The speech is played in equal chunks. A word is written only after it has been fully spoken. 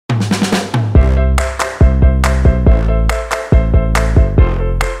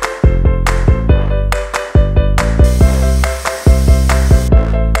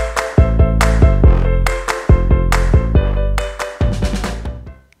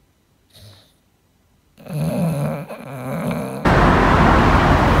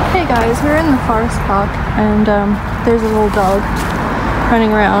guys, we're in the forest park and there's a little dog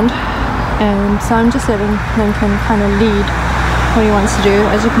running around, and so I'm just letting Lincoln kind of lead what he wants to do.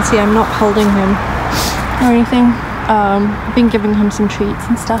 As you can see, I'm not holding him or anything. I've been giving him some treats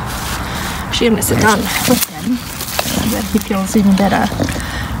and stuff. Actually, I'm going to sit down with him so that he feels even better.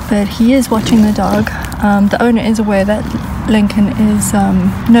 But he is watching the dog. The owner is aware that Lincoln is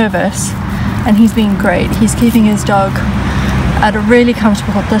nervous, and he's being great. He's keeping his dog at a really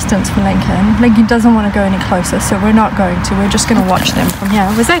comfortable distance for Lincoln. Lincoln doesn't want to go any closer, so we're not going to. We're just going to watch them from here.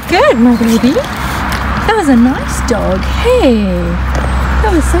 Was that good, my baby? That was a nice dog. Hey, that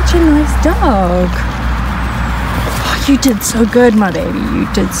was such a nice dog. Oh, you did so good, my baby. You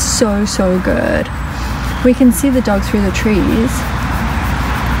did so good. We can see the dog through the trees.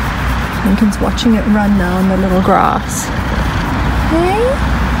 Lincoln's watching it run now in the little grass. Hey?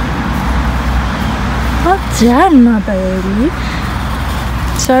 Well done, my baby.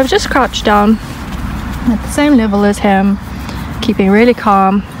 So I've just crouched down at the same level as him, keeping really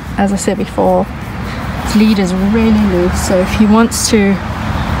calm. As I said before, his lead is really loose, so if he wants to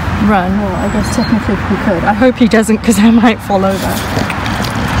run, well, I guess technically he could. I hope he doesn't, because I might fall over.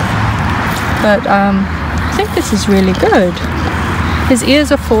 But I think this is really good. His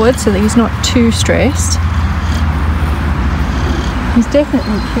ears are forward so that he's not too stressed. He's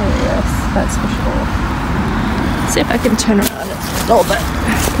definitely curious, that's for sure. See if I can turn around a little bit,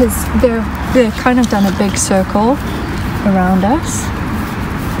 because they're kind of done a big circle around us.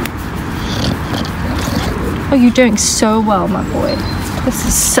 Oh, you're doing so well, my boy. This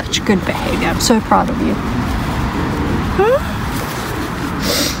is such good behavior. I'm so proud of you. Huh?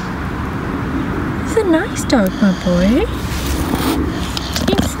 He's a nice dog, my boy.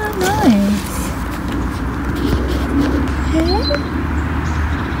 He's so nice. Hey?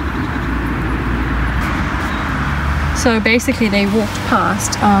 So basically they walked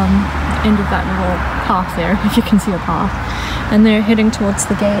past end of that little path there, if you can see a path, and they're heading towards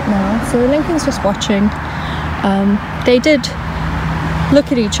the gate now. So Lincoln's just watching. They did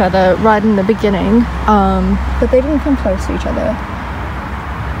look at each other right in the beginning, but they didn't come close to each other.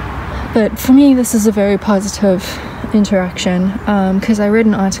 But for me, this is a very positive interaction, because I read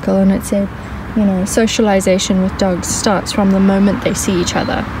an article and it said, you know, socialization with dogs starts from the moment they see each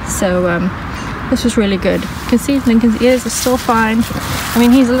other. So this was really good. You can see Lincoln's ears are still fine. I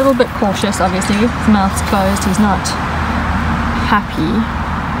mean, he's a little bit cautious, obviously. His mouth's closed. He's not happy.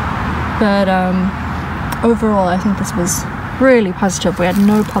 But overall, I think this was really positive. We had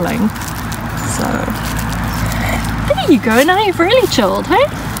no pulling. So there you go. Now you've really chilled, hey?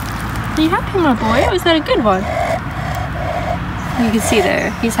 Are you happy, my boy? Was that a good one? You can see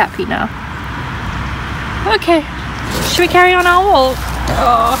there, he's happy now. Okay, should we carry on our walk?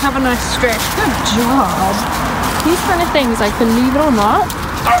 Oh, have a nice stretch. Good job. These kind of things, like, believe it or not,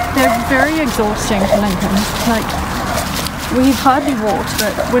 they're very exhausting for Lincoln. Like, we've hardly walked,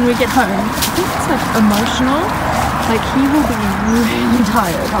 but when we get home, I think it's like emotional. Like, he will be really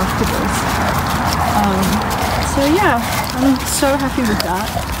tired after this. So yeah, I'm so happy with that.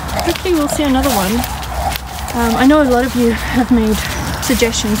 Hopefully we'll see another one. I know a lot of you have made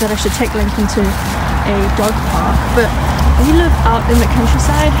suggestions that I should take Lincoln to a dog park, but we live out in the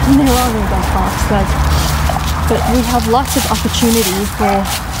countryside and there are no dog parks, but we have lots of opportunity for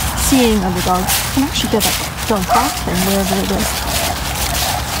seeing other dogs. You can actually get that dog park thing wherever it is.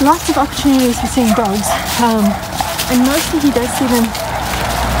 Lots of opportunities for seeing dogs, and mostly he does see them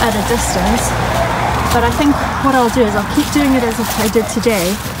at a distance, but I think what I'll do is I'll keep doing it as I did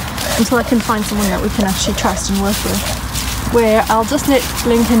today until I can find someone that we can actually trust and work with, where I'll just let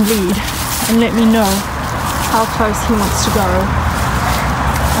Lincoln lead and let me know how close he wants to go.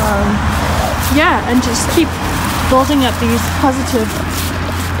 Yeah, and just keep building up these positive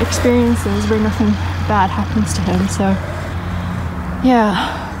experiences where nothing bad happens to him. So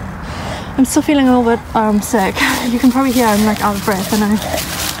yeah, I'm still feeling a little bit sick. You can probably hear I'm like out of breath, and I've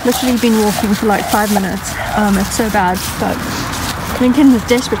literally been walking for like 5 minutes. It's so bad, but Lincoln was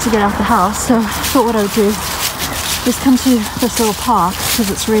desperate to get out the house, so I thought what I would do is come to this little park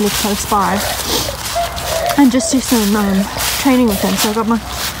because it's really close by and just do some training with him. So I got my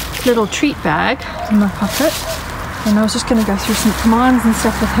little treat bag in my pocket and I was just going to go through some commands and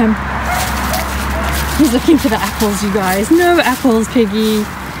stuff with him. He's looking for the apples, you guys. No apples, Piggy.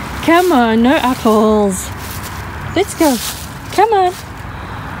 Come on, no apples. Let's go. Come on.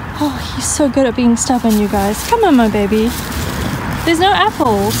 Oh, he's so good at being stubborn, you guys. Come on, my baby. There's no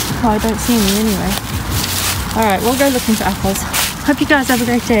apples. Oh, I don't see any anyway. Alright, we'll go looking for apples. Hope you guys have a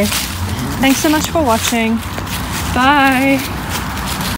great day. Thanks so much for watching. Bye.